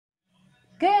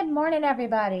Good morning,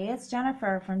 everybody. It's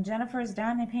Jennifer from Jennifer's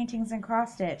Diamond Paintings and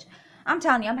Cross Stitch. I'm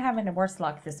telling you, I'm having the worst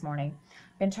luck this morning.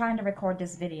 Been trying to record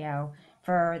this video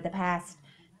for the past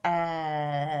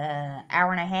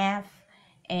hour and a half,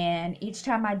 and each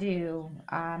time I do,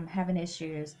 I'm having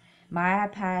issues. My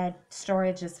iPad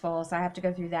storage is full, so I have to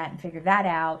go through that and figure that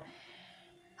out.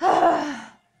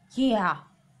 Yeah,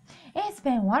 it's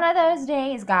been one of those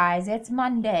days, guys. It's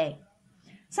Monday.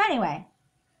 So anyway,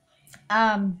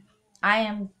 um, I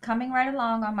am coming right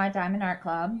along on my Diamond Art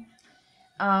Club.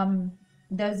 Um,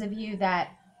 those of you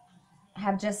that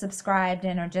have just subscribed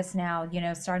and are just now,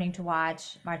 starting to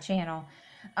watch my channel,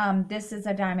 this is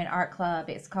a Diamond Art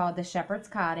Club. It's called the Shepherd's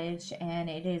Cottage, and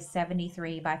it is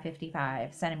 73 by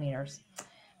 55 centimeters.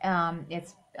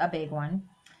 It's a big one.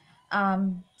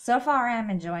 So far I'm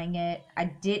enjoying it. I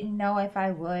didn't know if I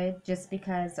would, just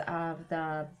because of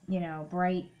the,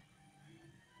 bright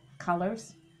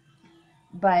colors.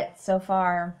 But so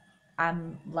far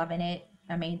I'm loving it.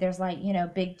 I mean, there's like,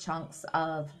 big chunks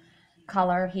of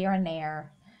color here and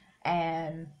there,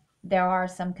 and there are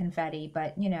some confetti,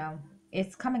 but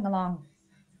it's coming along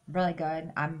really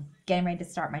good. I'm getting ready to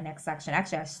start my next section.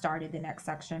 Actually, I started the next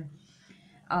section.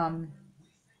 Um,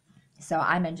 so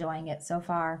I'm enjoying it so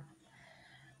far.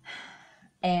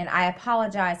 And I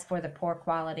apologize for the poor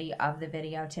quality of the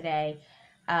video today.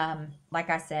 Like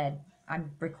I said,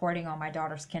 I'm recording on my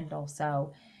daughter's Kindle,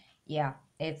 so yeah,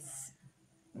 it's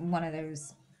one of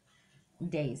those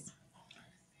days.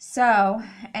 So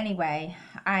anyway,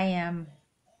 I am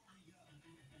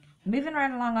moving right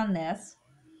along on this,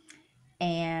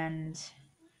 and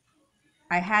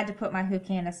I had to put my hook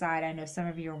can aside. I know some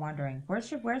of you are wondering,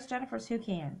 where's Jennifer's hook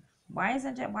can?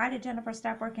 Why did Jennifer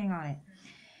stop working on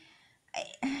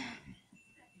it?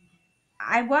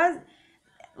 I was,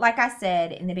 like I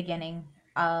said in the beginning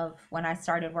of when I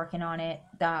started working on it,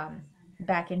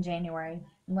 back in January,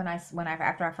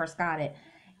 after I first got it,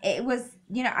 it was,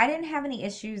 I didn't have any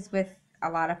issues with a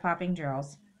lot of popping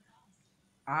drills.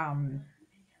 Um,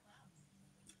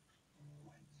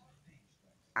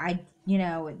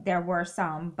 there were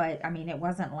some, but I mean, it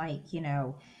wasn't like,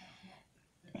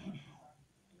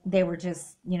 they were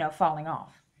just, falling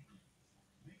off.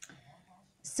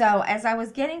 So as I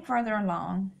was getting further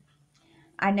along,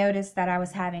 I noticed that I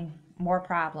was having more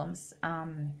problems.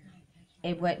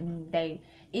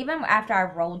 Even after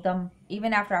I rolled them,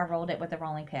 even after I rolled it with a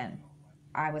rolling pin,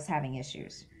 I was having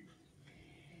issues.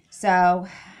 So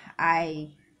I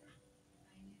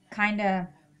kind of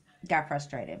got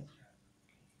frustrated.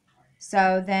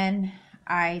 So then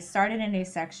I started a new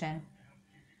section,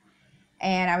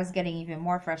 and I was getting even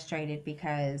more frustrated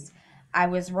because I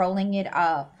was rolling it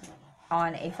up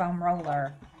on a foam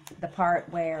roller, the part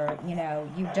where,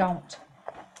 you don't,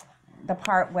 the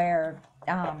part where,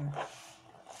 the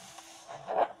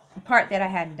part that I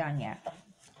hadn't done yet,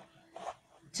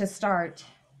 to start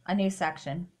a new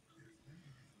section.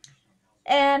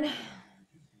 And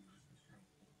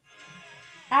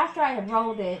after I had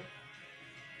rolled it,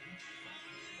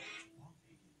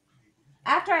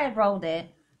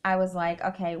 I was like,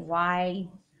 okay, why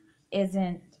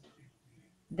isn't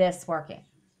this working?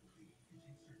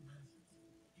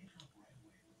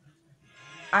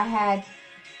 I had,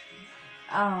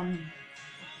 um,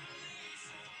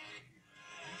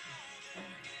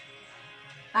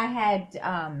 I had,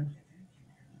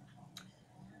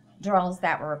 drills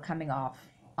that were coming off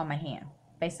on my hand,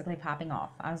 basically popping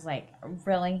off. I was like,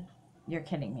 really? You're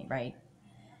kidding me, right?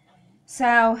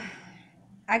 So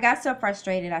I got so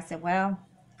frustrated. I said, well,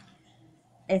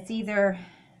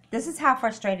 this is how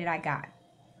frustrated I got.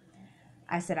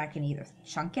 I said, I can either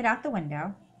chunk it out the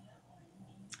window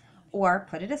or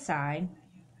put it aside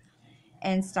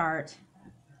and start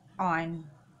on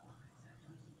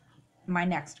my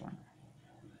next one.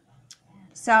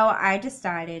 So I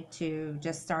decided to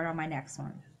just start on my next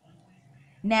one.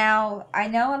 Now, I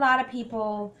know a lot of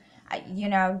people,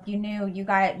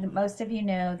 most of you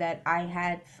knew that I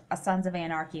had a Sons of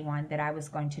Anarchy one that I was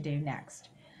going to do next.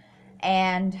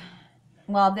 And,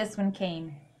 well, this one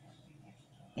came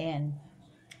in.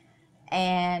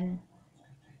 And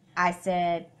I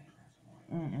said,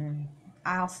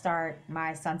 I'll start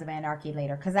my Sons of Anarchy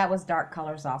later, because that was dark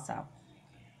colors also.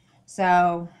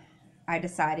 So I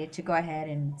decided to go ahead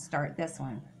and start this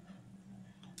one.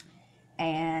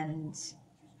 And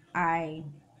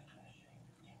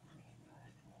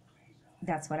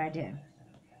that's what I did.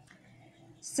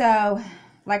 So,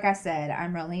 like I said,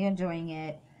 I'm really enjoying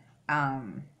it.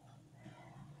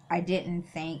 I didn't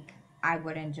think I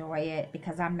would enjoy it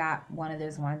because I'm not one of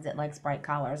those ones that likes bright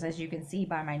colors. As you can see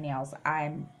by my nails,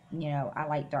 I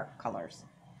like dark colors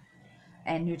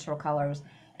and neutral colors.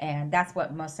 And that's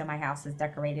what most of my house is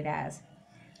decorated as.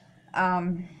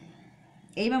 Um,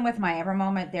 Even with my Ever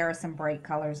Moment, there are some bright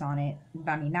colors on it.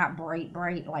 I mean, not bright,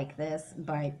 bright like this,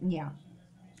 but yeah.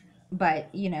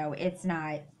 But, you know, it's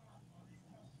not,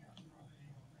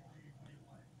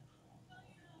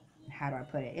 how do I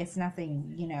put it? It's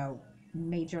nothing, you know,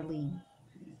 majorly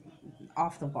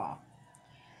off the wall.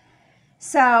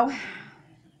 So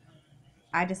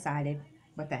I decided,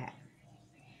 what the heck.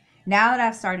 Now that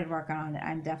I've started working on it,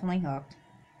 I'm definitely hooked.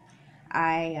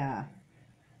 I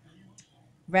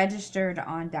registered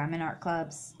on Diamond Art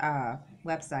Club's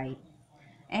website,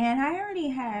 and I already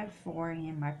have 4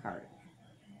 in my cart.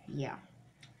 Yeah.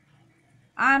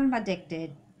 I'm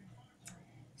addicted,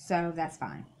 so that's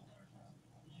fine.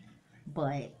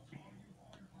 But,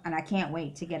 and I can't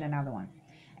wait to get another one.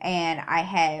 And I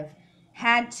have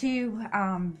had to,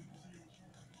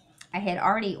 I had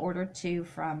already ordered 2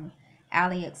 from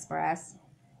AliExpress,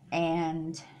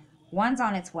 and one's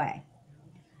on its way.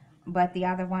 But the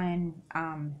other one,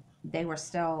 they were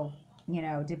still, you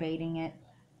know, debating it.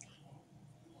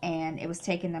 And it was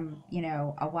taking them, you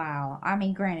know, a while. I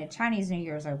mean, granted, Chinese New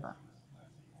Year's over.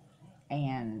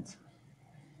 And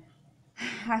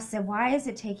I said, why is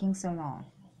it taking so long?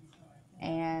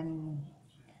 And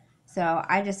so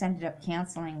I just ended up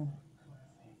canceling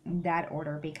that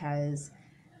order because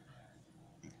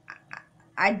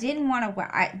I didn't want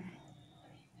to.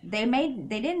 They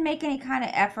didn't make any kind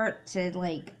of effort to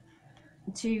like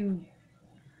to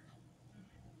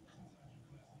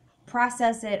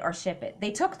process it or ship it.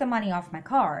 They took the money off my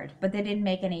card, but they didn't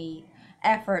make any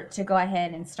effort to go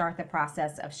ahead and start the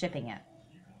process of shipping it.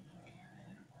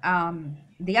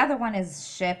 The other one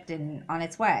is shipped and on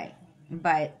its way,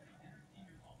 but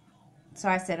so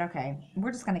I said, okay,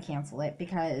 we're just going to cancel it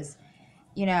because,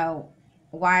 you know,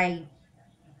 why,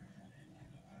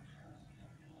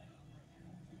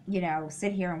 you know,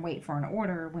 sit here and wait for an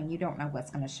order when you don't know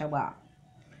what's going to show up.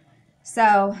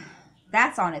 So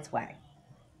that's on its way.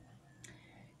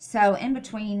 So in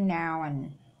between now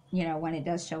and, you know, when it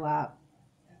does show up,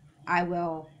 I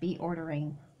will be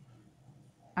ordering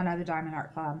another Diamond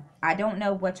Art Club. I don't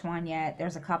know which one yet.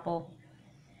 There's a couple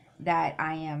that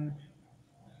I am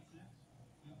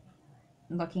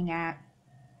looking at.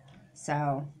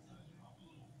 So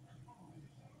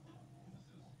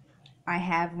I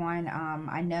have one.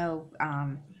 I know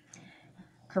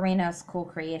Karina's Cool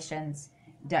Creations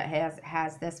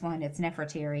has this one. It's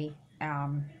Nefertiti.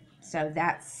 So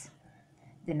that's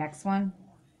the next one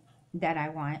that I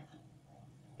want.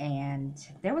 And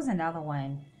there was another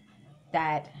one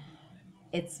that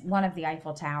it's one of the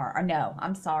Eiffel Tower. Or no,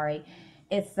 I'm sorry.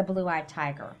 It's the Blue-Eyed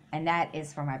Tiger. And that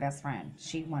is for my best friend.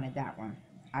 She wanted that one.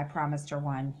 I promised her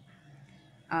one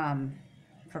um,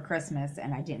 for Christmas,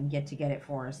 and I didn't get to get it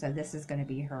for her. So this is going to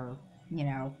be her, you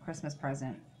know, Christmas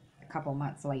present a couple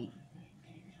months late,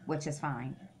 which is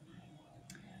fine.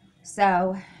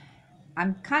 So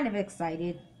I'm kind of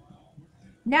excited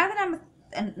now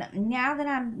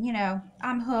that you know,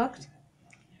 I'm hooked.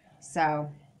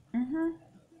 So,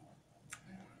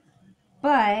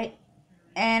 but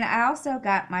and I also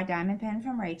got my diamond pin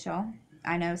from Rachel.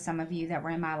 I know some of you that were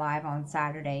in my live on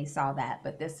Saturday saw that,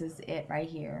 but this is it right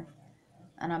here.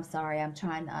 And I'm sorry, I'm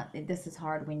trying not. This is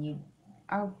hard when you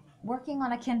are working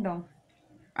on a Kindle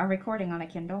or recording on a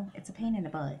Kindle. It's a pain in the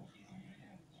butt.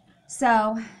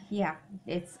 So yeah,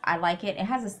 I like it. It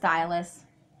has a stylus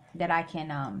that I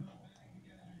can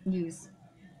use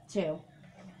too.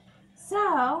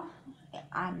 So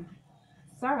I'm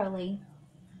thoroughly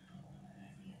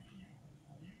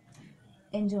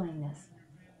enjoying this.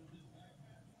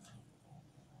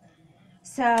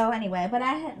 So anyway, but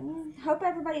hope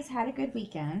everybody's had a good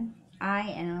weekend.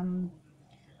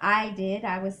 I did.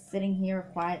 I was sitting here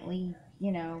quietly,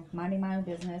 you know, minding my own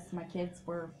business. My kids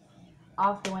were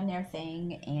off doing their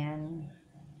thing, and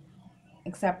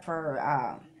except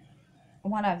for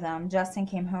one of them, Justin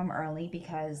came home early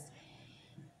because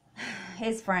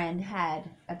his friend had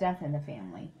a death in the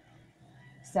family.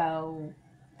 So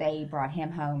they brought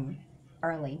him home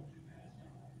early.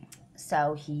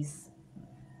 So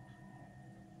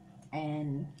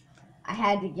and I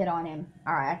had to get on him,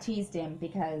 or I teased him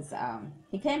because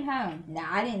he came home. Now,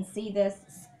 I didn't see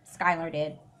this, Skylar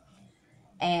did.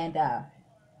 And,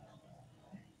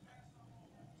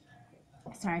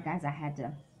 sorry guys, I had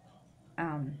to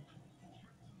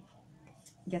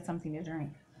get something to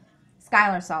drink.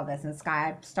 Skylar saw this, and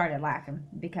Sky started laughing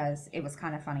because it was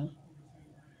kind of funny.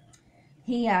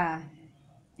 He, and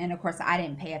of course, I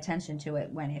didn't pay attention to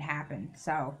it when it happened.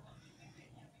 So,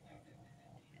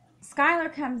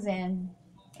 Skylar comes in,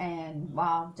 and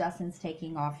while Justin's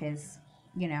taking off his,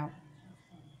 you know,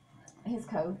 his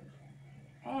coat,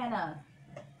 And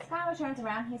Skylar turns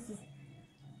around. He says,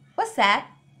 "What's that?"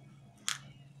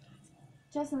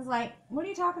 Justin's like, "What are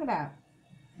you talking about?"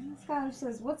 And Skylar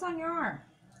says, "What's on your arm?"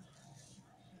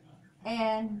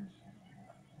 And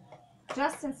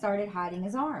Justin started hiding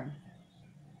his arm.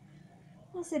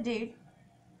 I said, "Dude,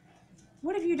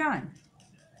 what have you done?"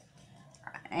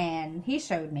 And he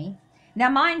showed me. Now,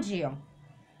 mind you,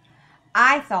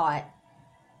 I thought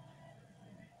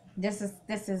this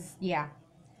is yeah,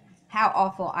 how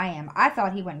awful I am. I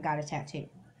thought he went and got a tattoo.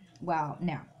 Well,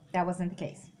 no, that wasn't the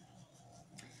case.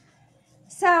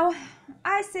 So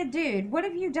I said, "Dude, what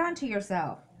have you done to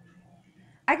yourself?"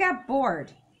 "I got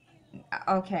bored."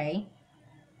 "Okay,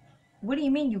 what do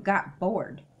you mean you got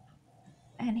bored?"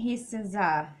 And he says,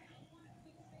 "I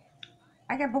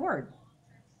got bored."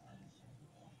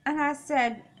 And I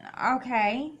said,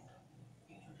 "Okay."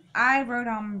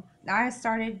 I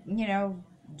started,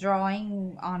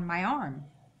 drawing on my arm.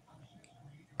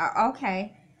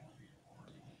 Okay.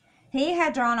 He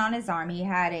had drawn on his arm. He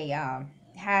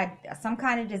had some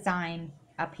kind of design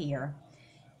up here.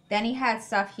 Then he had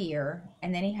stuff here,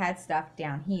 and then he had stuff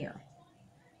down here.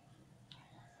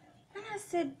 And I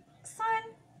said, "Son,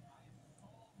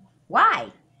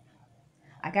 why?"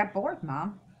 "I got bored,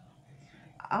 Mom."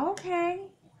 "Okay."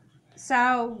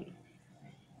 So,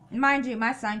 mind you,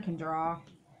 my son can draw.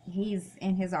 He's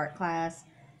in his art class,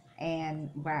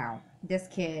 and wow, this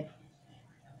kid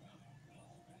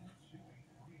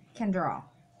can draw.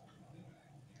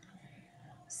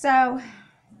 So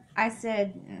I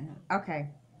said, "Okay."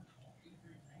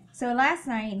 So last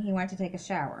night he went to take a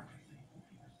shower.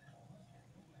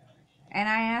 And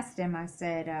I asked him, I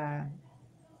said, or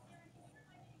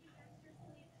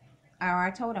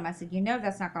I told him, I said,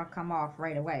 that's not going to come off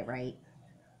right away, right?"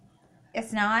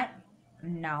 "It's not."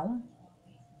 "No.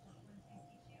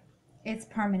 It's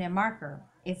permanent marker.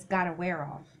 It's got to wear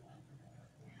off."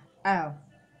 "Oh,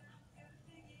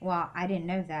 well, I didn't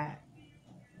know that."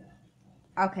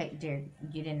 "Okay, dude,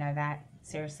 you didn't know that?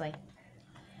 Seriously?"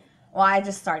 Well, I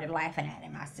just started laughing at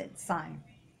him. I said, "Son,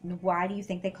 why do you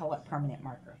think they call it permanent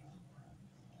marker?"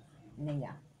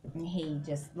 Yeah. And he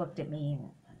just looked at me,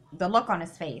 and the look on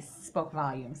his face spoke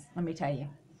volumes, let me tell you.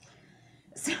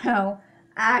 So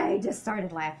I just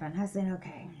started laughing. I said,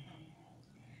 "Okay,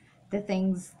 the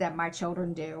things that my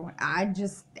children do, I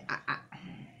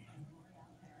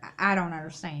don't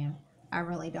understand. I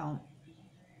really don't."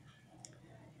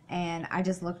 And I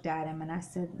just looked at him and I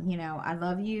said, "I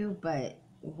love you, but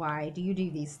why do you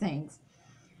do these things?"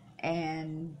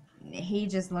 And he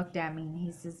just looked at me and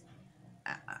he says,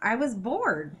 I was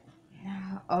bored."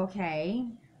 "Okay.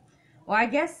 Well, I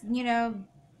guess,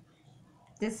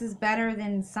 this is better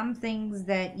than some things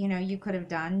that, you could have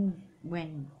done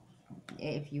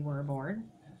if you were bored.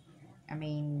 I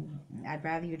mean, I'd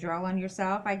rather you draw on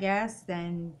yourself, I guess,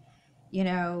 than, you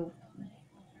know,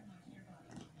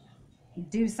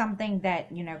 do something that,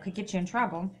 could get you in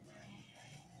trouble."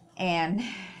 And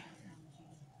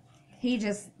he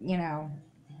just,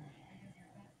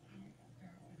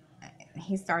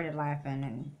 he started laughing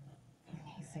and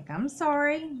he's like, "I'm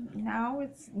sorry. No,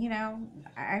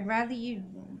 I'd rather you,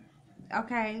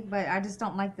 okay, but I just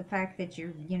don't like the fact that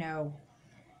you're,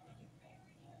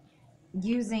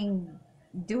 using,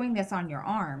 doing this on your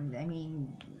arm. I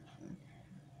mean,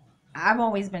 I've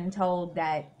always been told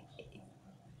that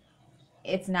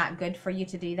it's not good for you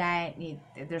to do that.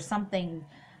 There's something,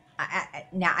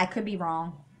 now I could be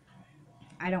wrong.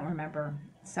 I don't remember.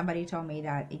 Somebody told me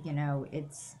that,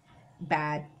 it's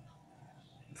bad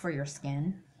for your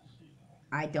skin.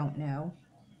 I don't know.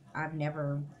 I've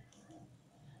never,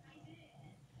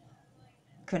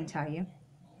 couldn't tell you.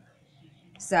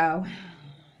 So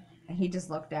he just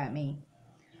looked at me.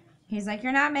 He's like,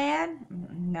 "You're not mad?"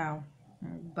 "No,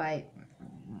 but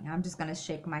I'm just going to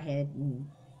shake my head and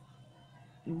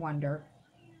wonder,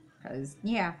 because,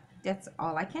 yeah, that's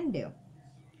all I can do."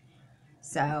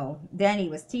 So then he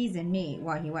was teasing me.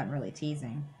 Well, he wasn't really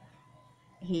teasing.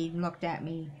 He looked at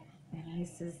me and he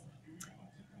says,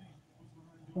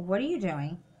 "What are you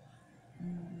doing?"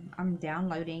 "I'm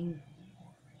downloading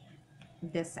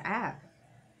this app."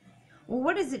 "Well,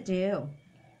 what does it do?"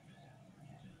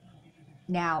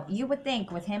 Now, you would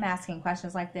think with him asking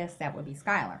questions like this, that would be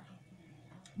Skylar.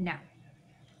 No.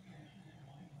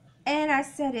 And I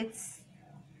said, it's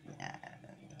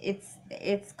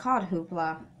called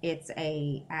Hoopla. It's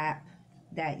a app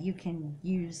that you can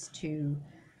use to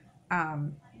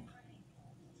um,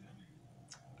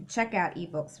 check out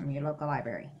ebooks from your local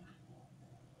library,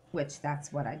 which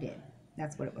that's what I did.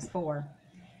 That's what it was for.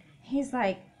 He's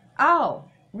like, "Oh,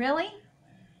 really?"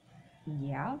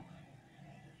 "Yeah.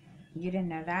 You didn't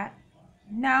know that?"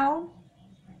 "No."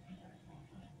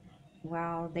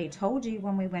 Well, they told you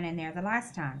when we went in there the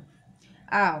last time.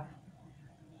 Oh,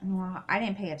 well, I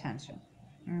didn't pay attention.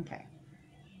 Okay.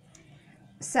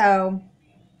 So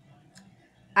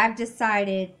I've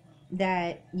decided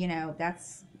that,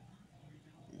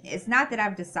 it's not that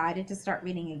I've decided to start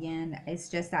reading again. It's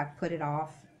just I've put it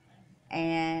off.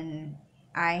 And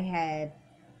I had,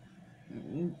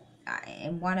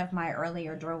 in one of my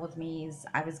earlier drill with me's,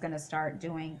 I was going to start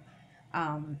doing,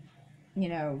 um,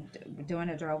 doing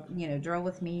a drill, drill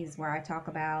with me's where I talk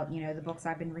about, the books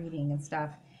I've been reading and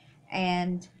stuff.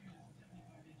 And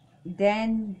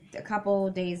then a couple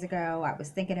days ago, I was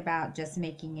thinking about just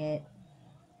making it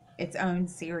its own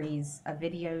series of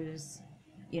videos,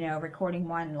 recording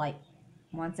one like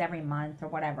once every month or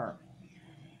whatever.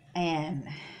 And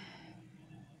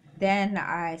then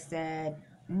I said,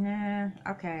 nah,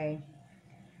 okay,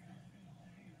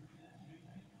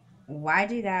 why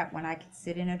do that when I could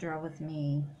sit in a drill with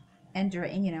me and,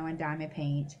 and diamond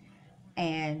paint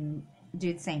and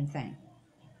do the same thing?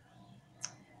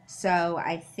 So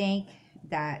I think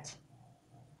that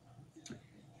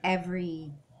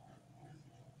every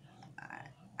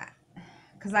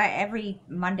because I every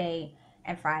Monday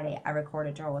and Friday I record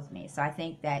a drill with me. So I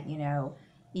think that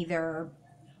either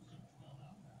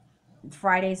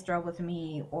Friday's drill with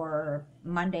me or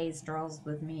Monday's drills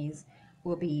with me's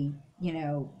will be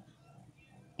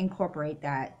incorporate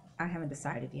that. I haven't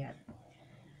decided yet.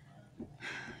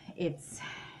 It's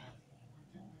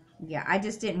Yeah, I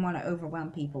just didn't want to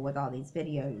overwhelm people with all these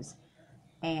videos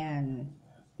and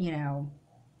you know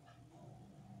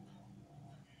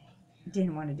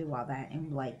didn't want to do all that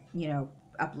and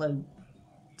upload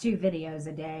 2 videos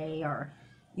a day or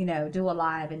do a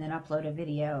live and then upload a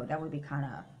video. That would be kind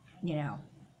of you know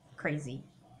crazy,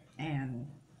 and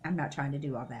I'm not trying to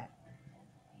do all that.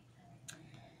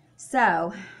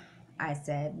 So I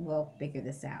said we'll figure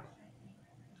this out.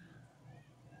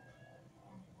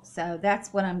 So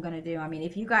that's what I'm going to do. I mean,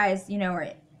 if you guys are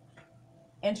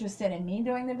interested in me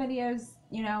doing the videos,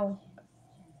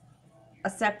 a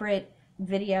separate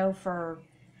video for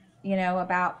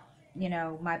about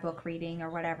my book reading or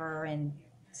whatever and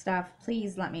stuff,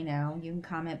 please let me know. You can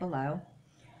comment below,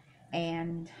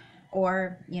 and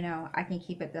or I can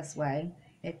keep it this way.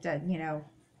 It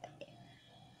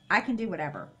I can do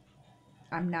whatever.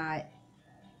 I'm not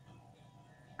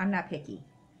i'm not picky.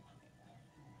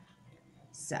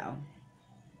 So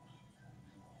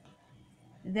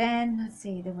then let's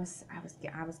see,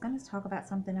 I was going to talk about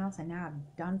something else and now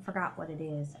I've done forgot what it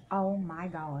is. Oh my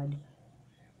god.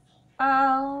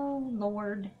 Oh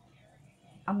Lord,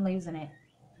 I'm losing it.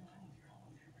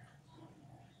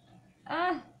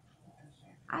 uh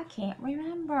I can't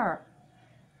remember.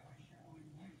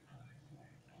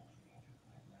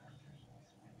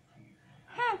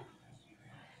 Huh.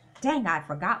 Dang, I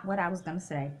forgot what I was going to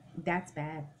say. That's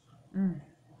bad. mm.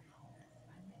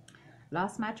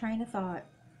 Lost my train of thought.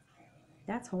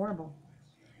 That's horrible.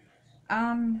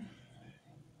 um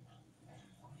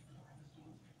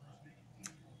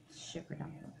Sugar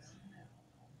dumplings.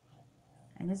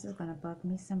 And this is going to bug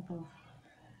me simple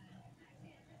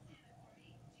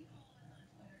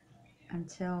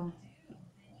until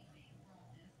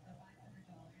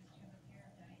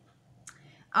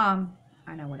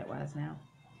I know what it was now.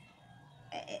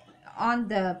 Eh, on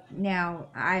the now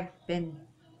I've been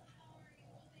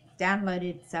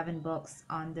downloaded 7 books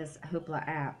on this Hoopla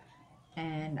app,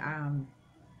 and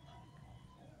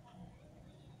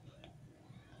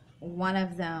one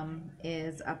of them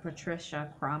is a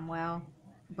Patricia Cromwell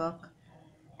book,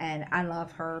 and I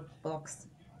love her books.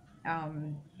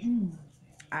 Um,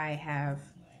 I have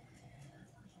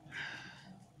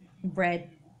read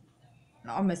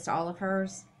almost all of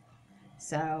hers,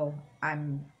 so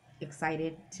I'm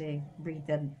excited to read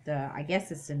the I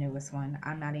guess it's the newest one.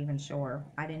 I'm not even sure.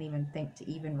 I didn't even think to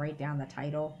even write down the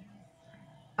title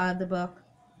of the book.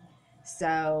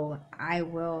 So I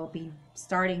will be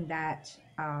starting that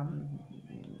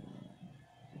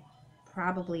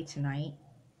probably tonight,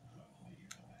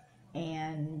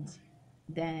 and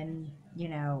then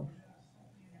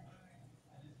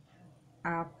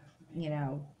I'll you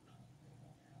know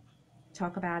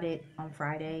talk about it on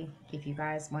Friday if you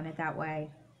guys want it that way.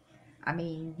 I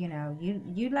mean,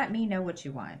 you let me know what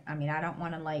you want. I mean, I don't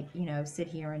want to sit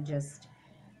here and just.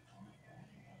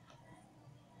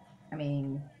 I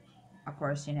mean, of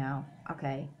course,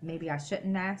 okay, maybe I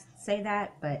shouldn't say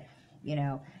that, but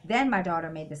then my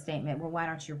daughter made the statement, well, why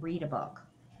don't you read a book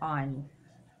on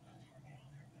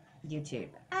YouTube?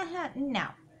 No.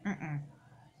 Mm-mm.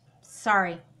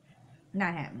 Sorry,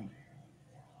 not happening.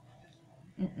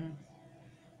 Mm-mm.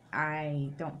 I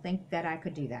don't think that I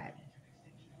could do that.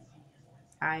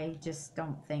 I just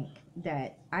don't think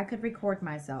that I could record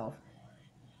myself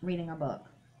reading a book.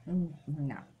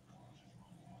 No.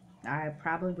 I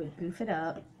probably would goof it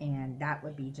up, and that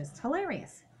would be just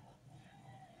hilarious.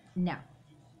 No.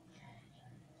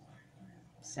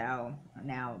 So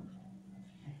now,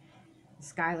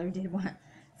 Skylar did want,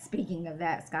 speaking of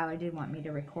that, Skylar did want me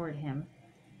to record him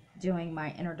doing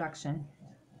my introduction.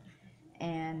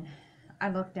 And I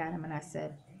looked at him and I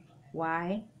said,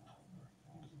 why?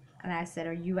 And I said,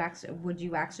 would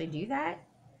you actually do that?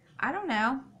 I don't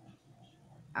know.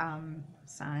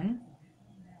 Son.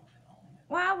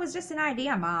 Well, it was just an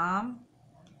idea, Mom.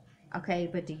 Okay,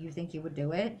 but do you think you would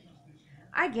do it?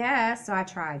 I guess. So I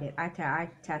tried it. I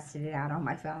tested it out on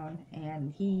my phone,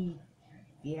 and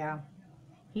yeah,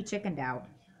 he chickened out.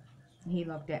 He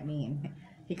looked at me, and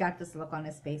he got this look on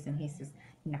his face, and he says,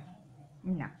 no,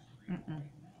 no, mm-mm.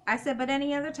 I said, but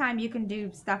any other time you can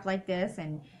do stuff like this,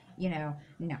 and, no,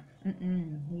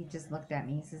 mm-mm. He just looked at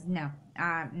me. He says, no,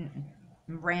 mm-mm.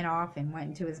 And ran off and went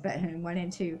into his bed and went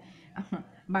into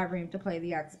my room to play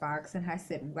the Xbox, and I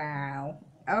said, wow,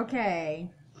 okay.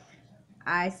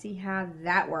 I see how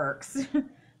that works.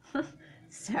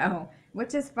 So,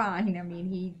 which is fine. I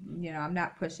mean, I'm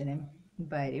not pushing him,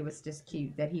 but it was just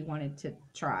cute that he wanted to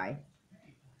try.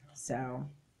 So,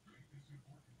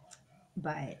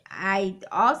 but I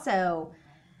also,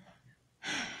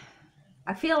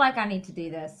 I feel like I need to do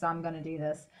this, so I'm going to do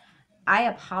this. I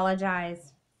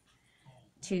apologize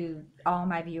to all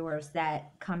my viewers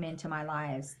that come into my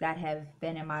lives, that have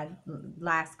been in my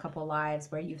last couple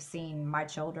lives where you've seen my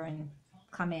children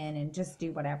come in and just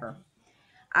do whatever.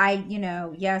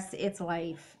 Yes, it's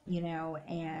life,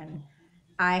 and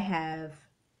I have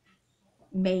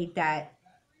made that,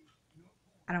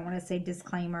 I don't want to say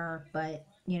disclaimer, but,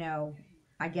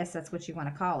 I guess that's what you want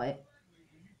to call it.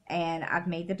 And I've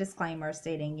made the disclaimer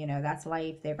stating, that's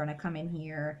life. They're going to come in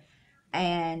here.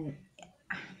 And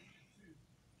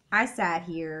I sat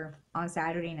here on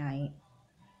Saturday night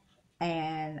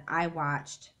and I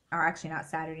watched, or actually not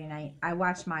Saturday night, I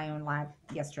watched my own live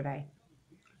yesterday.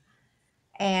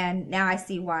 And now I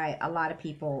see why a lot of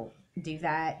people do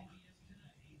that.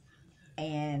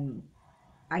 And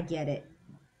I get it.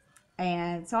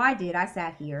 And so I did. I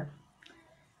sat here.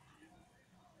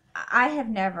 I have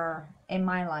never in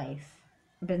my life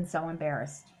been so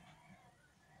embarrassed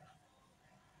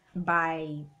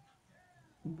by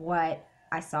what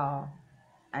I saw.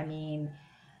 I mean,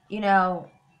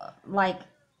 like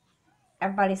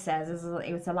everybody says,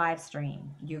 it was a live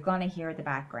stream. You're going to hear the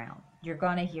background. You're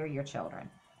going to hear your children.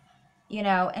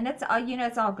 And it's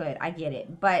all good. I get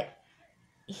it. But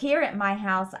here at my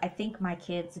house, I think my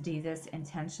kids do this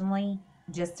intentionally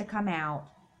just to come out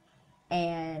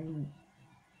and,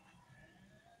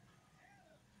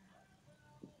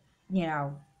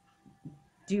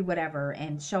 do whatever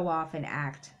and show off and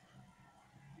act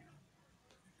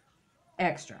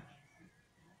extra.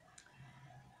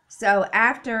 So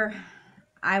after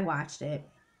I watched it,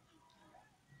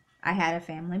 I had a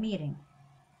family meeting.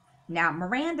 Now,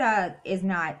 Miranda is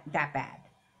not that bad.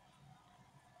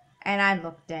 And I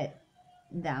looked at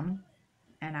them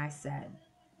and I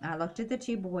looked at the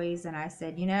two boys and I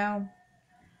said,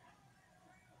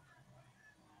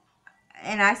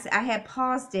 and I had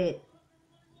paused it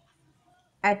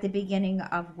at the beginning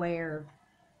of where,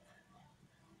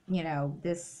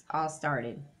 this all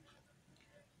started.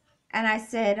 And I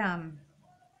said,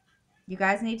 you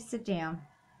guys need to sit down.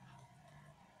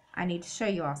 I need to show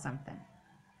you all something.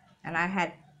 And I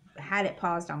had it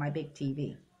paused on my big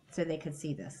TV so they could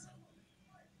see this.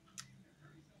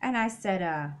 And I said,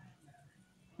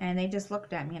 and they just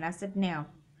looked at me and I said, now.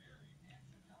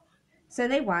 So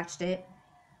they watched it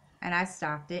and I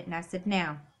stopped it and I said,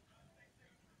 now.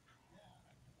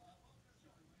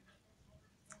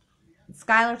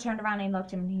 Skylar turned around and he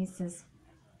looked at me and he says,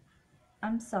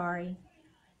 I'm sorry.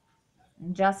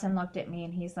 And Justin looked at me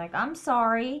and he's like, I'm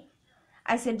sorry.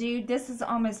 I said, dude, this is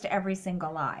almost every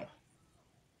single live.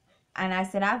 And I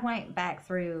said, I went back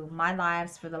through my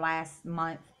lives for the last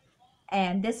month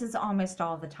and this is almost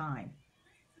all the time.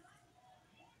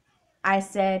 I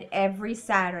said, every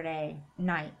Saturday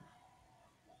night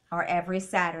or every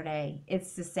Saturday,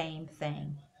 it's the same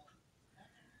thing.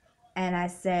 And I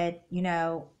said,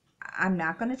 I'm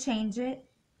not going to change it.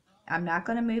 I'm not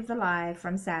going to move the live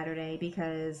from Saturday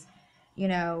because,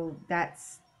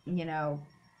 that's,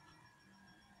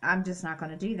 I'm just not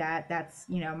going to do that. That's,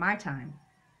 my time.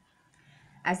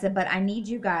 I said, but I need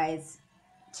you guys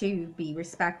to be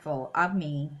respectful of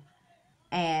me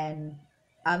and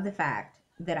of the fact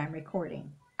that I'm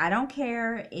recording. I don't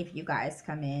care if you guys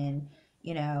come in,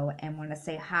 and want to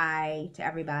say hi to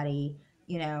everybody,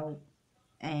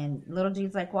 And little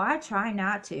dude's like, well, I try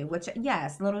not to, which,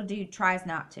 yes, little dude tries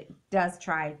not to, does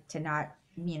try to not,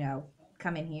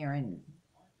 come in here and,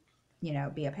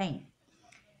 be a pain.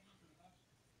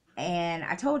 And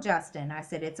I told Justin, I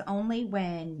said, it's only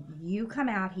when you come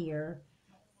out here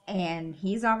and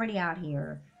he's already out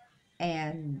here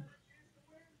and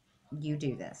you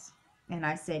do this. And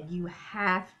I said, you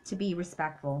have to be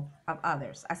respectful of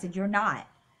others. I said, you're not.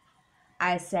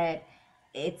 I said,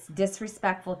 it's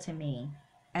disrespectful to me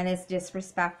and it's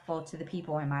disrespectful to the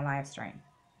people in my live stream.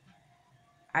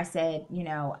 I said,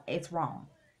 it's wrong.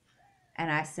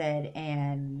 And I said,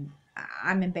 and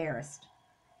I'm embarrassed.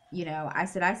 I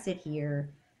said, I sit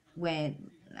here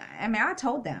I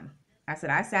told them. I said,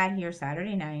 I sat here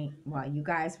Saturday night while you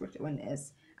guys were doing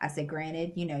this. I said,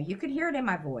 granted, you could hear it in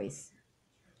my voice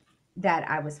that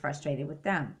I was frustrated with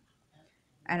them.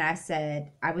 And I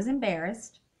said, I was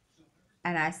embarrassed.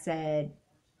 And I said,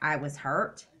 I was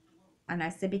hurt. And I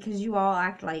said, because you all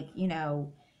act like,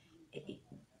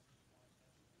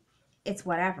 it's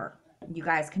whatever. You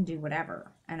guys can do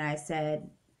whatever. And I said,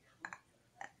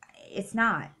 it's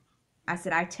not. I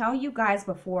said, I tell you guys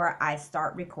before I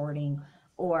start recording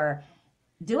or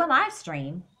do a live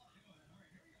stream,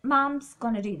 Mom's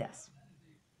going to do this.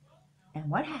 And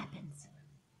what happens?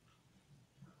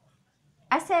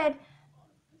 I said,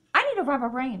 I need a rubber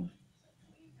brain.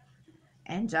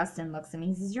 And Justin looks at me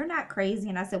and says, you're not crazy.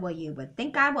 And I said, well, you would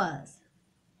think I was.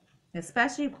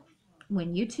 Especially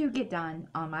when you two get done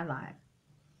on my live.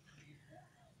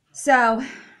 So,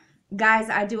 guys,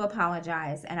 I do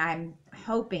apologize. And I'm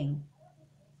hoping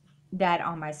that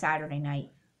on my Saturday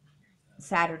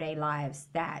lives,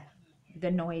 that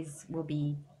the noise will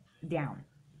be down.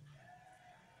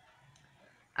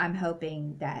 I'm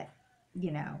hoping that,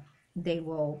 they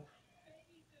will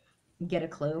get a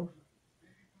clue.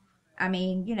 I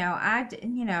mean,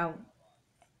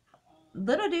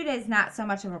 little dude is not so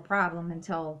much of a problem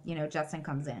until, Justin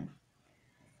comes in.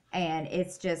 And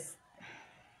it's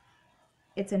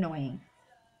annoying.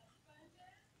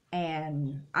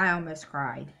 And I almost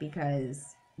cried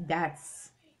because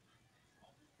that's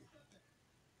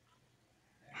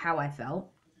how I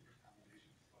felt.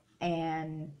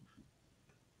 And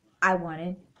I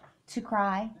wanted to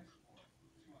cry,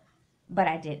 but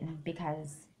I didn't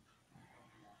because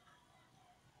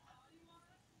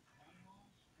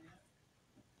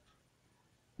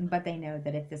but they know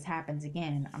that if this happens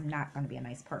again, I'm not going to be a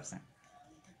nice person.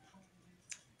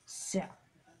 So,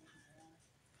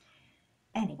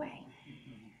 anyway,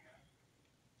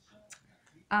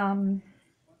 I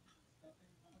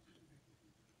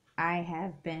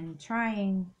have been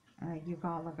trying, you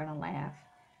all are going to laugh.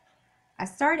 I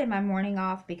started my morning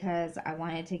off because I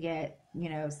wanted to get,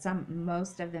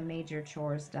 most of the major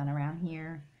chores done around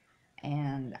here.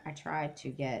 And I tried to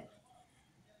get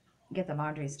the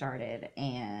laundry started.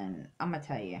 And I'm going to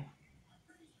tell you,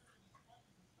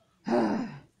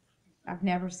 I've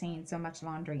never seen so much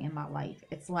laundry in my life.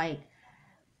 It's like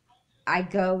I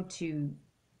go to,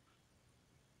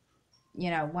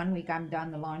 1 week I'm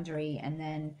done the laundry and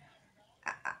then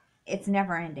it's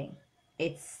never ending.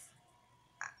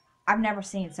 I've never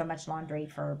seen so much laundry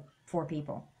for 4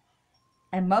 people.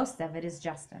 And most of it is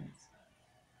Justin's.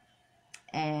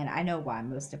 And I know why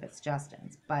most of it's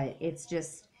Justin's. But it's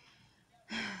just,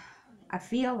 I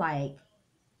feel like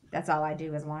that's all I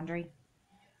do is laundry.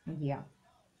 Yeah.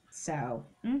 So,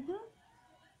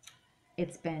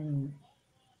 it's been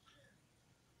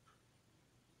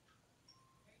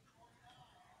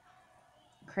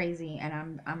crazy.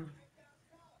 And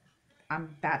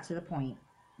I'm back to the point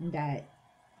that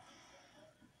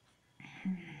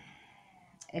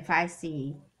if I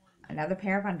see another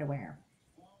pair of underwear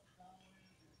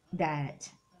that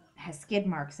has skid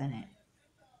marks in it,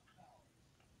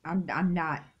 I'm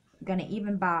not gonna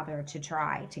even bother to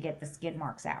try to get the skid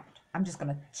marks out. I'm just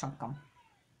gonna chunk them.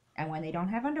 And when they don't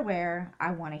have underwear,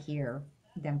 I want to hear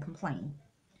them complain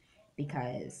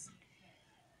because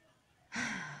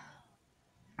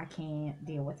I can't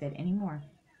deal with it anymore.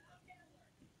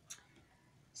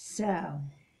 So,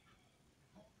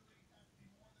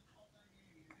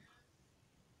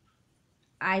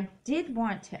 I did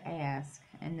want to ask,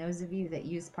 and those of you that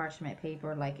use parchment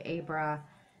paper like Abra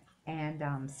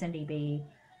and Cindy B,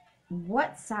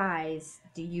 what size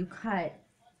do you cut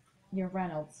your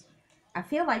Reynolds? I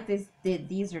feel like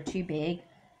these are too big.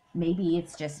 Maybe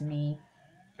it's just me.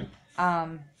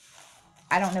 I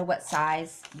don't know what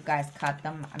size you guys cut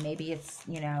them. Maybe it's,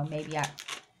 maybe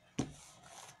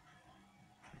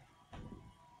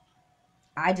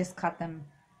I just cut them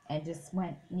and just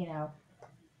went,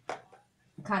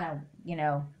 kind of,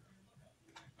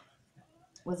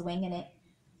 was winging it.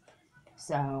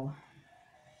 So,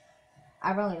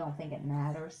 I really don't think it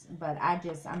matters, but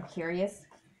I'm curious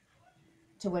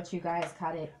to what you guys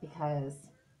cut it, because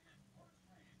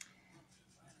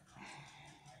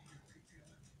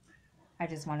I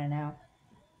just want to know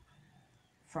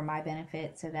for my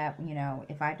benefit, so that,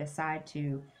 if I decide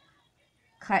to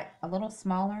cut a little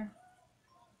smaller,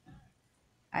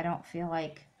 I don't feel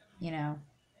like, you know,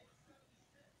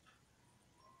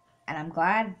 and I'm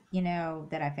glad,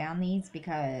 that I found these,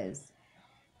 because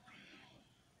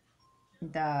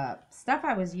the stuff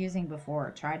I was using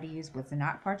before, tried to use, was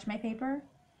not parchment paper.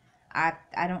 I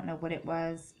don't know what it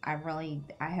was. I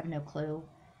have no clue,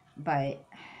 but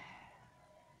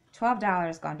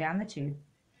 $12 gone down the tube,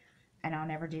 and I'll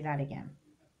never do that again.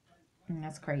 And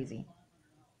that's crazy.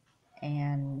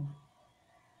 And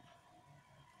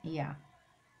yeah,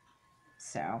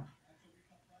 so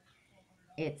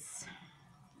it's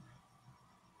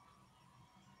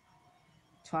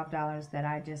 $12 that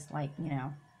I just, like,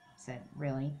 said,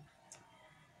 really?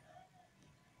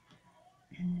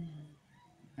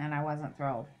 And I wasn't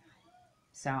thrilled.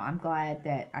 So I'm glad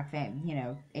that I found,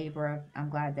 Abra. I'm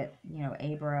glad that,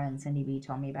 Abra and Cindy B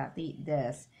told me about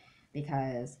this,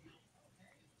 because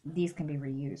these can be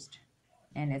reused,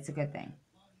 and it's a good thing.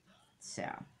 So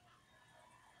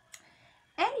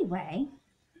anyway,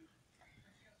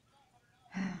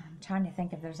 I'm trying to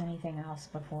think if there's anything else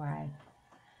before I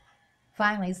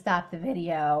finally stop the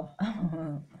video.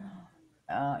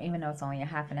 Even though it's only a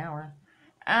half an hour.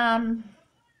 I'm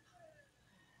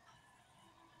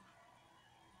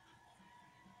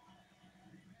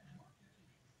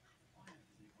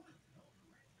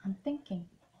thinking.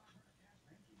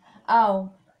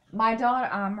 Oh, my daughter,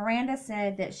 Miranda,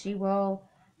 said that she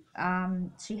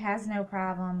has no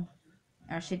problem,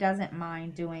 or she doesn't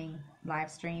mind doing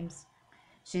live streams.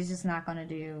 She's just not going to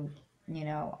do,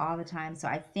 all the time. So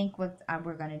I think what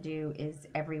we're going to do is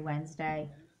every Wednesday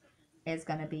is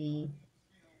going to be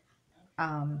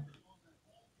um,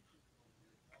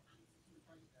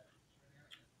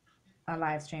 a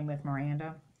live stream with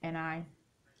Miranda and I.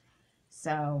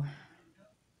 So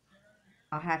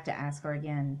I'll have to ask her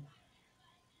again,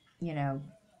 you know,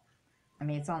 I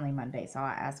mean, it's only Monday, so I'll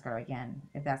ask her again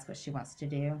if that's what she wants to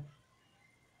do.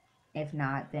 If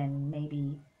not, then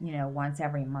maybe, once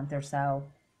every month or so.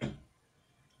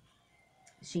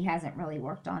 She hasn't really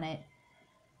worked on it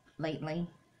lately,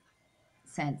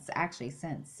 since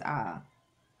the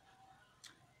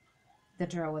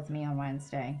drill with me on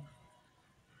Wednesday.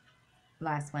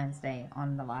 Last Wednesday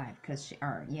on the live,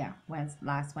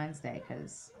 last Wednesday,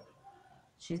 because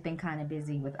she's been kind of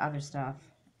busy with other stuff.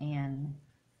 And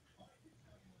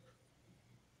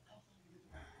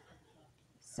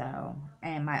so,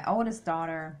 and my oldest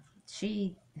daughter,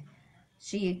 she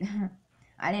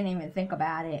I didn't even think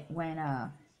about it when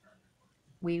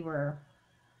we were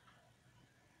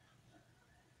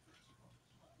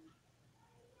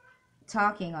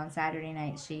talking on Saturday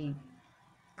night. She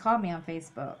called me on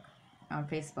Facebook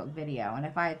video, and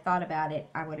if I had thought about it,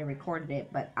 I would have recorded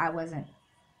it, but I wasn't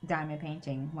diamond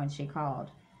painting when she called.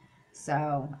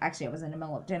 So actually, it was in the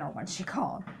middle of dinner when she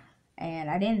called, and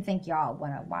I didn't think y'all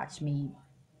want to watch me,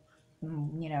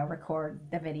 record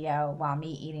the video while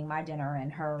me eating my dinner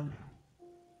and her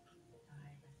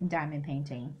diamond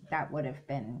painting. That would have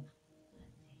been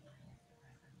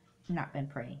not been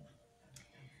pretty.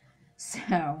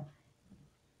 So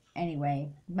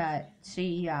anyway, but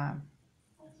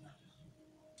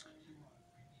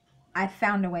I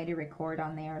found a way to record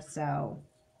on there, so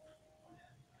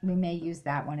we may use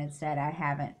that one instead. I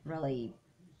haven't really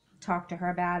talked to her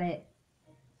about it,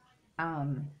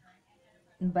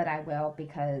 but I will,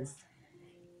 because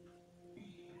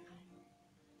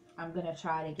I'm gonna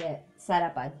try to set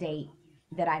up a date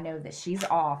that I know that she's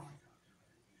off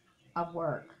of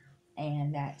work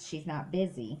and that she's not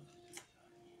busy,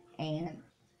 and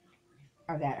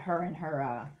or that her and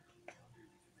her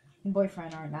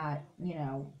boyfriend are not,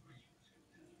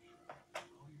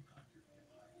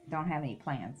 don't have any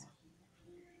plans.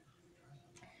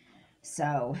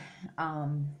 So,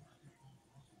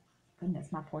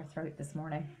 goodness, my poor throat this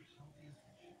morning.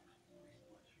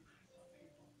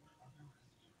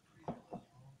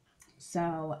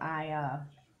 So I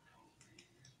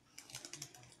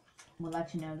will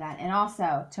let you know that. And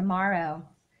also, tomorrow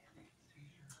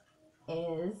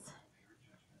is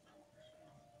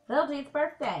Little Dude's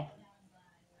birthday.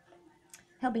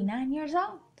 He'll be 9 years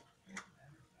old.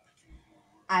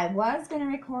 I was gonna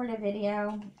record a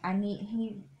video. I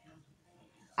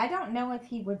don't know if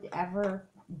he would ever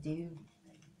do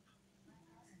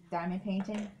diamond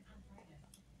painting.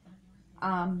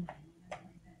 I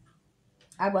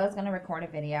was gonna record a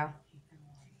video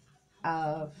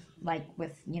of, like,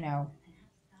 with,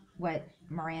 what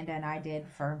Miranda and I did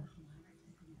for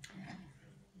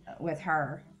with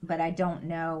her, but I don't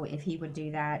know if he would do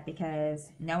that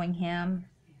because knowing him,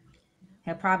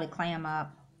 he'll probably clam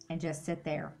up and just sit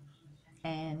there,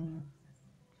 and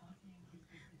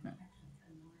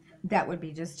that would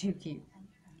be just too cute.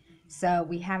 So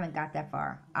we haven't got that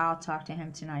far. I'll talk to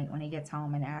him tonight when he gets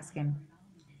home and ask him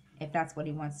if that's what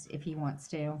he wants, if he wants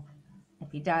to.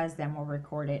 If he does, then we'll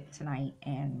record it tonight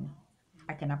and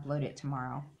I can upload it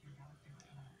tomorrow.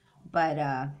 But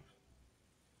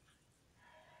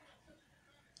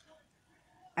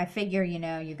I figure,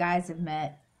 you guys have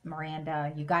met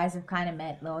Miranda. You guys have kind of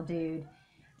met Lil Dude.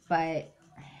 But,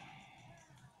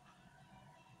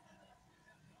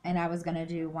 and I was going to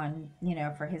do one,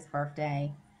 for his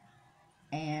birthday.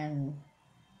 And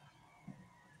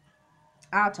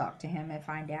I'll talk to him and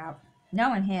find out.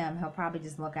 Knowing him, he'll probably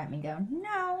just look at me and go,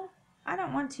 no, I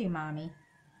don't want to, Mommy.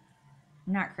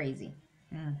 I'm not crazy.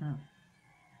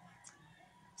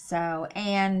 So,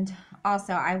 and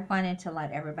also I wanted to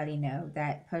let everybody know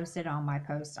that posted on my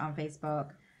post on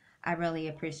Facebook, I really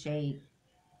appreciate,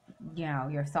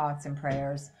 your thoughts and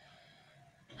prayers.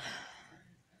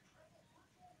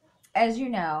 As you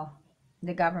know,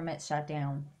 the government shut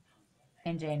down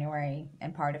in January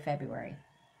and part of February.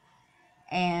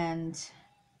 And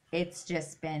it's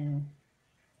just been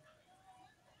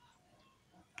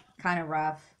kind of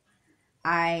rough.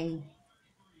 I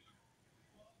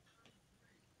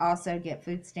also get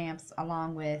food stamps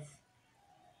along with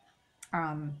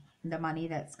the money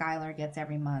that Skylar gets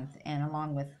every month and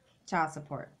along with child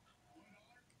support.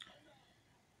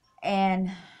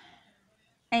 And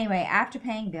anyway, after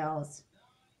paying bills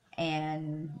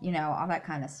and, all that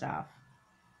kind of stuff,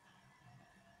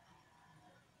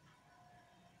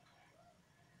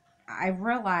 I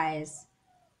realized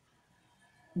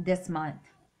this month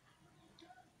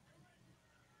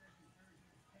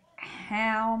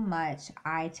how much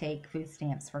I take food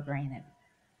stamps for granted.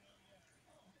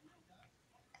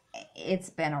 It's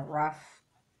been a rough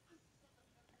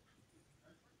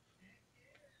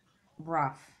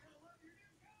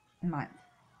month.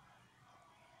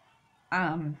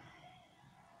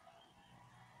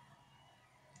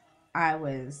 I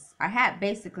had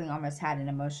basically almost had an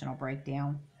emotional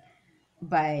breakdown,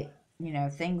 but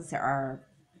things are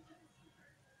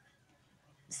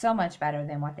so much better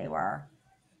than what they were.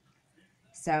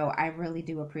 So I really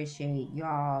do appreciate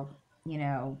y'all,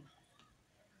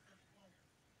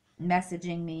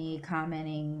 messaging me,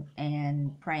 commenting,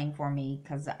 and praying for me,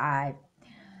 because I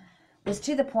was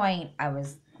to the point I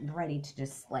was ready to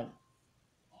just like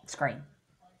scream.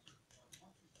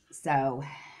 So,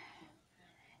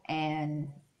 and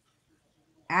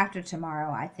after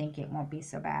tomorrow, I think it won't be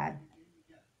so bad.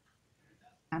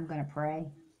 I'm going to pray,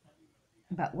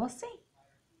 but we'll see.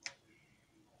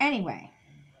 Anyway,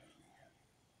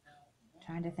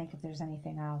 trying to think if there's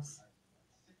anything else.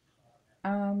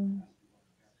 I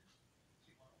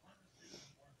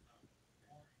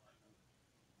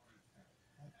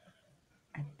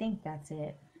think that's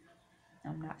it.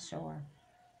 I'm not sure.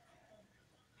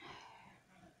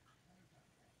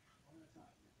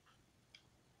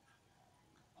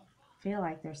 Feel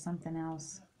like there's something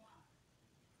else.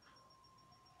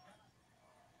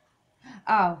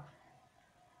 Oh,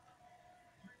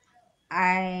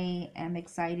 I am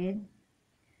excited.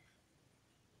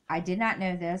 I did not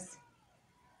know this.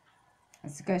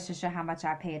 It goes to show how much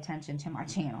I pay attention to my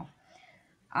channel.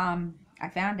 I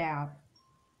found out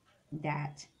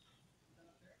that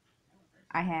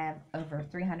I have over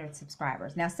 300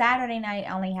 subscribers. Now, Saturday night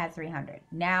I only had 300.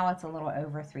 Now it's a little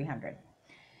over 300.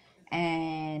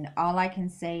 And all I can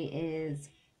say is,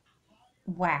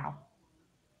 wow.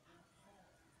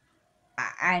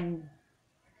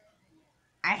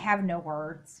 I have no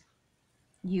words.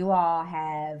 You all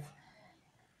have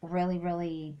really,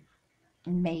 really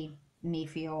made me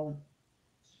feel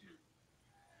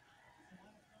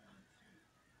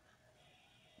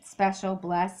special,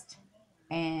 blessed,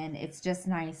 and it's just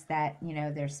nice that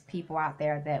there's people out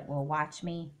there that will watch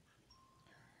me.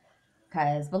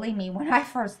 Because believe me, when I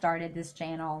first started this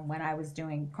channel, when I was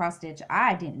doing cross stitch,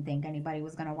 I didn't think anybody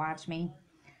was going to watch me,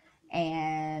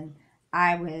 and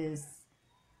I was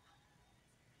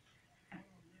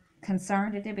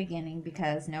concerned at the beginning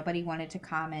because nobody wanted to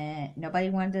comment, nobody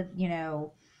wanted to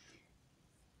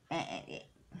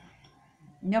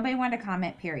nobody wanted to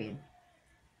comment, period.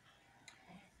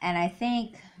 And I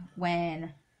think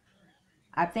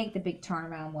the big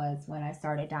turnaround was when I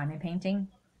started diamond painting,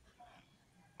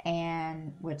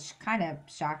 and which kind of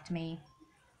shocked me.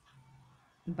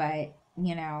 But,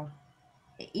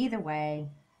 either way,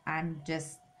 I'm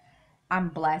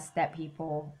blessed that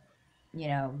people you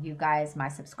know, you guys, my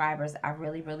subscribers. I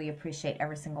really, really appreciate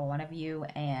every single one of you.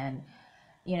 And,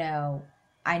 you know,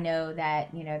 I know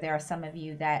that, you know, there are some of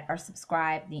you that are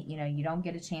subscribed, you know, you don't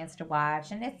get a chance to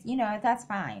watch. And it's, you know, that's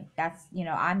fine. That's, you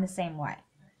know, I'm the same way.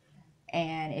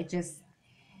 And it just,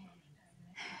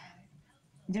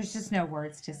 there's just no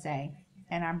words to say.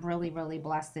 And I'm really, really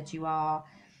blessed that you all,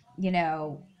 you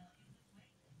know,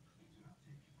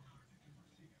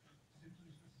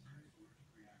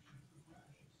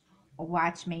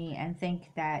 watch me and think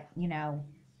that, you know,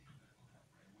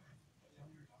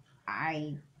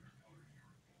 I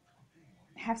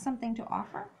have something to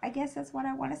offer. I guess that's what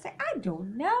I want to say. I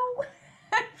don't know.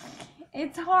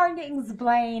 It's hard to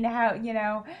explain how, you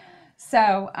know.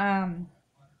 So,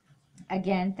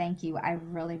 again, thank you. I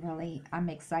really, really, I'm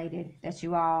excited that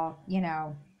you all, you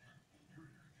know,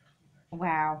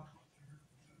 wow.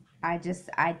 I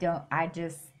don't,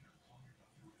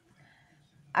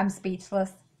 I'm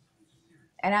speechless.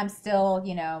 And I'm still,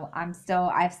 you know, I've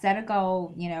set a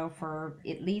goal, you know, for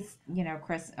at least, you know,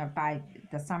 Chris, by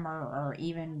the summer or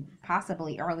even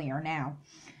possibly earlier now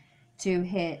to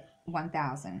hit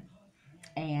 1,000.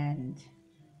 And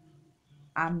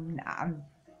I'm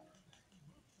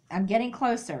I'm getting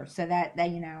closer so that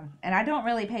you know, and I don't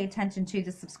really pay attention to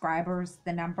the subscribers,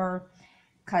 the number,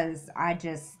 because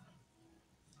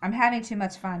I'm having too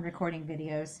much fun recording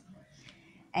videos,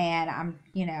 and I'm,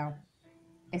 you know,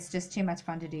 it's just too much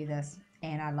fun to do this,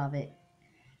 and I love it.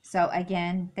 So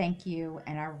again, thank you,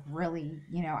 and I really,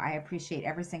 you know, I appreciate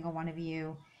every single one of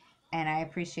you, and I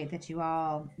appreciate that you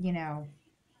all, you know,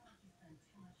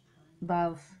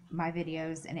 love my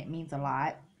videos, and it means a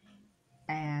lot,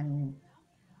 and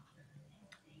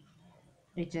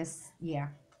it just, yeah,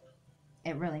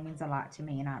 it really means a lot to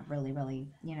me, and I really, really,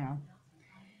 you know.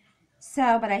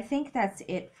 So, but I think that's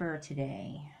it for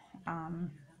today.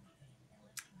 Um,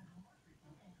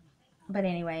 but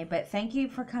anyway, but thank you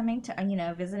for coming to, you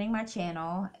know, visiting my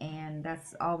channel, and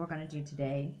that's all we're going to do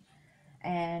today.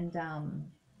 And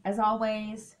as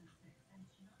always,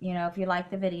 you know, if you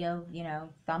like the video, you know,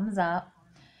 thumbs up.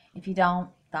 If you don't,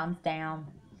 thumbs down.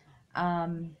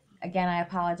 Again, I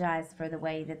apologize for the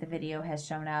way that the video has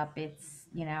shown up. It's,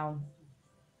 you know,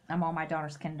 I'm on my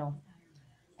daughter's Kindle,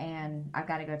 and I've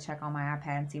got to go check on my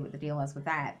iPad and see what the deal is with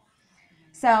that.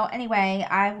 So anyway,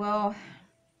 I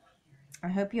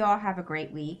hope you all have a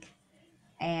great week,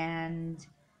 and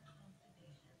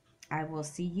I will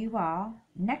see you all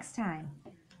next time.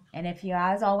 And if you,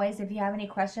 as always, if you have any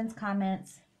questions,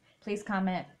 comments, please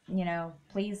comment, you know,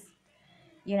 please,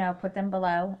 you know, put them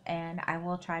below, and I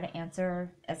will try to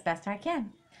answer as best I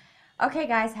can. Okay,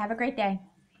 guys, have a great day.